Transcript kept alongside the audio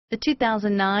The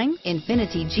 2009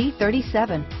 Infiniti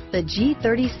G37. The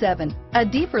G37, a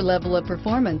deeper level of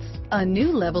performance, a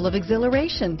new level of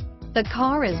exhilaration. The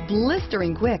car is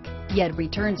blistering quick, yet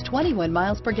returns 21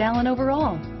 miles per gallon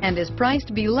overall and is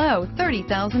priced below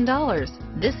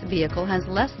 $30,000. This vehicle has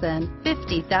less than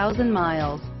 50,000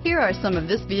 miles. Here are some of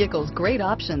this vehicle's great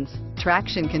options: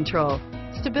 traction control,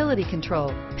 stability control,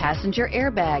 passenger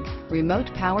airbag,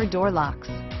 remote power door locks,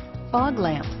 fog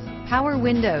lamps, power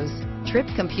windows, trip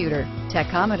computer,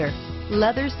 tachometer,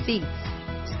 leather seats,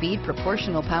 speed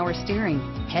proportional power steering,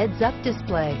 heads-up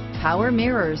display, power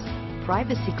mirrors,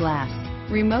 privacy glass,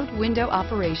 remote window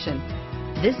operation.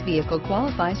 This vehicle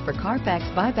qualifies for Carfax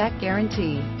buyback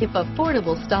guarantee. If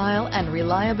affordable style and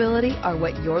reliability are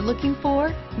what you're looking for,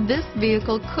 this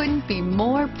vehicle couldn't be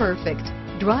more perfect.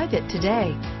 Drive it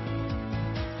today.